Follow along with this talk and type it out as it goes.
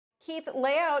Keith,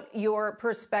 lay out your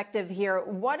perspective here.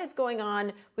 What is going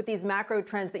on with these macro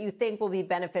trends that you think will be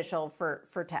beneficial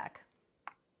for tech?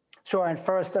 Sure. And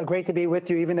first, great to be with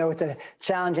you, even though it's a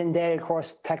challenging day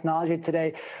across technology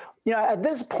today. You know, at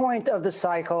this point of the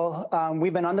cycle,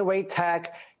 we've been underweight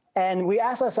tech, and we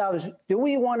asked ourselves, do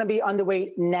we want to be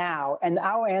underweight now? And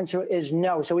our answer is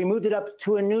no. So we moved it up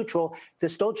to a neutral.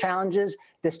 There's still challenges.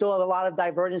 There's still a lot of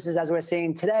divergences, as we're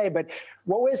seeing today. But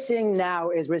what we're seeing now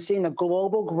is we're seeing the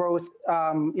global growth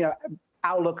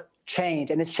outlook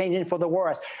change, and it's changing for the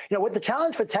worse. You know, what the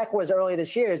challenge for tech was earlier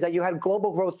this year is that you had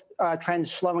global growth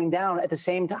trends slowing down. At the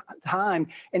same time,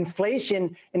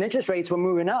 inflation and interest rates were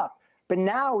moving up. But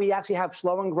now we actually have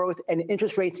slowing growth and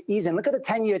interest rates easing. Look at the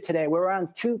 10-year today. We're around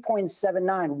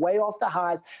 2.79, way off the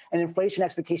highs, and inflation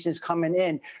expectations coming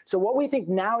in. So what we think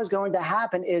now is going to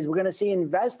happen is we're going to see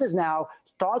investors now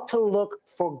start to look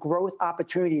for growth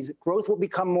opportunities. Growth will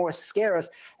become more scarce,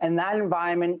 and that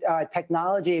environment,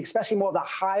 technology, especially more of the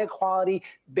higher quality,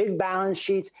 big balance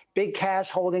sheets, big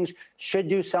cash holdings, should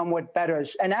do somewhat better.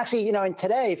 And actually, you know, and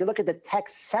today, if you look at the tech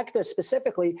sector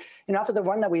specifically, you know, after the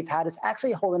run that we've had, it's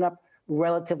actually holding up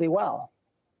relatively well.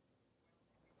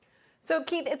 So,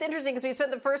 Keith, it's interesting because we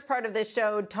spent the first part of this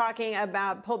show talking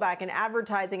about pullback in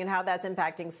advertising and how that's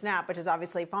impacting Snap, which has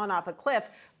obviously fallen off a cliff.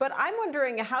 But I'm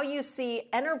wondering how you see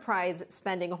enterprise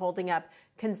spending holding up,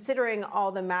 considering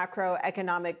all the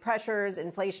macroeconomic pressures,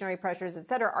 inflationary pressures, et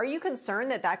cetera. Are you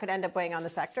concerned that that could end up weighing on the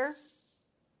sector?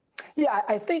 Yeah,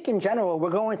 I think in general,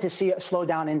 we're going to see a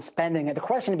slowdown in spending. And the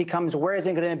question becomes, where is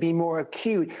it going to be more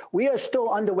acute? We are still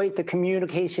underweight the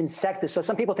communication sector. So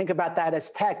some people think about that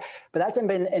as tech, but that's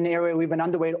been an area we've been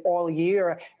underweight all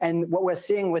year. And what we're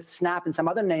seeing with Snap and some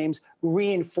other names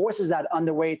reinforces that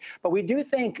underweight. But we do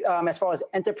think as far as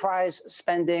enterprise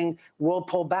spending will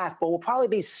pull back, but will probably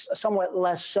be somewhat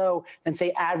less so than,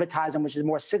 say, advertising, which is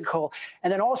more cyclical.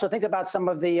 And then also think about some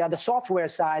of the software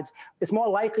sides. It's more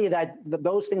likely that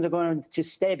those things are going to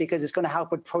stay because it's going to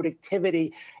help with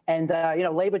productivity, and you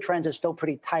know, labor trends are still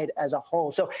pretty tight as a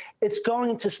whole. So it's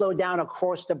going to slow down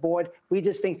across the board. We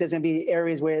just think there's going to be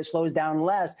areas where it slows down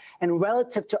less, and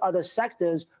relative to other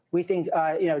sectors, we think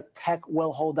you know, tech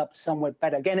will hold up somewhat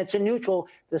better. Again, it's a neutral.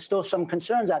 There's still some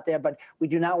concerns out there, but we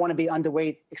do not want to be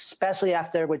underweight, especially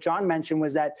after what John mentioned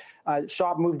was that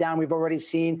sharp move down we've already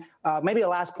seen. Maybe the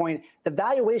last point, the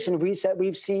valuation reset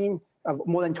we've seen of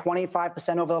more than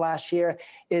 25% over the last year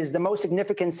is the most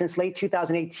significant since late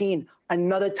 2018,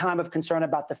 another time of concern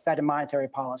about the Fed and monetary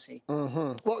policy.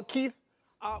 Mm-hmm. Well, Keith,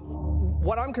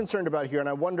 what I'm concerned about here, and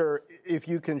I wonder if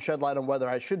you can shed light on whether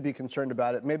I should be concerned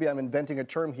about it, maybe I'm inventing a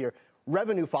term here,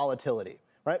 revenue volatility,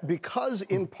 right? Because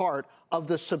in part of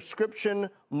the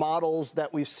subscription models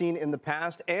that we've seen in the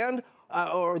past and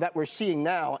or that we're seeing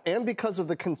now, and because of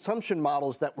the consumption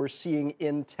models that we're seeing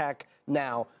in tech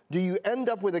now, do you end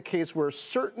up with a case where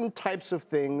certain types of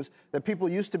things that people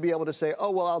used to be able to say, oh,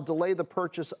 well, I'll delay the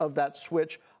purchase of that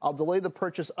switch, I'll delay the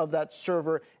purchase of that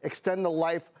server, extend the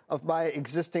life of my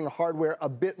existing hardware a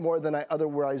bit more than I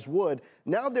otherwise would.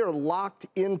 Now they're locked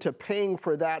into paying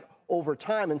for that over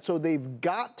time, and so they've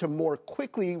got to more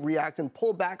quickly react and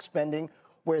pull back spending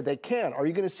where they can. Are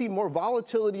you going to see more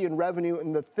volatility in revenue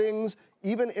in the things,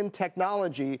 even in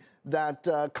technology,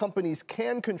 that companies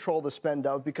can control the spend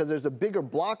of because there's a bigger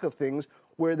block of things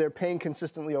where they're paying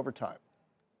consistently over time?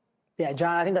 Yeah,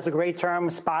 John, I think that's a great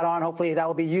term, spot on. Hopefully that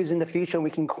will be used in the future and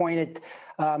we can coin it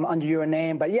under your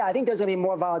name. But yeah, I think there's going to be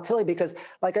more volatility because,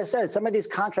 like I said, some of these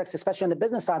contracts, especially on the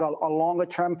business side, are longer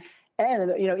term.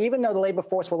 And, you know, even though the labor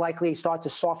force will likely start to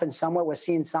soften somewhat, we're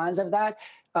seeing signs of that.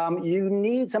 You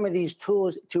need some of these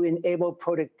tools to enable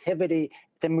productivity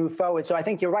to move forward. So I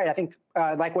think you're right. I think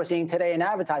like we're seeing today in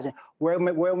advertising, where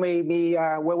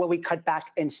will we cut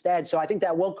back instead? So I think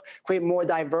that will create more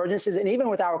divergences. And even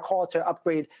with our call to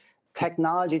upgrade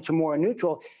technology to more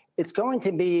neutral, it's going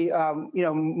to be you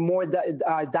know, more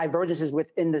divergences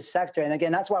within the sector. And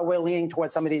again, that's why we're leaning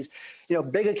towards some of these, you know,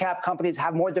 bigger cap companies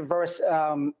have more diverse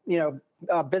you know,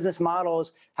 business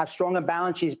models, have stronger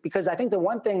balance sheets, because I think the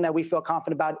one thing that we feel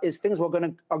confident about is things are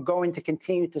going to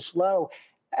continue to slow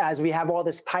as we have all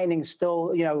this tightening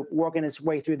still, you know, working its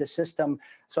way through the system.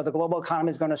 So the global economy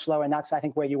is going to slow, and that's, I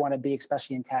think, where you want to be,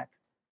 especially in tech.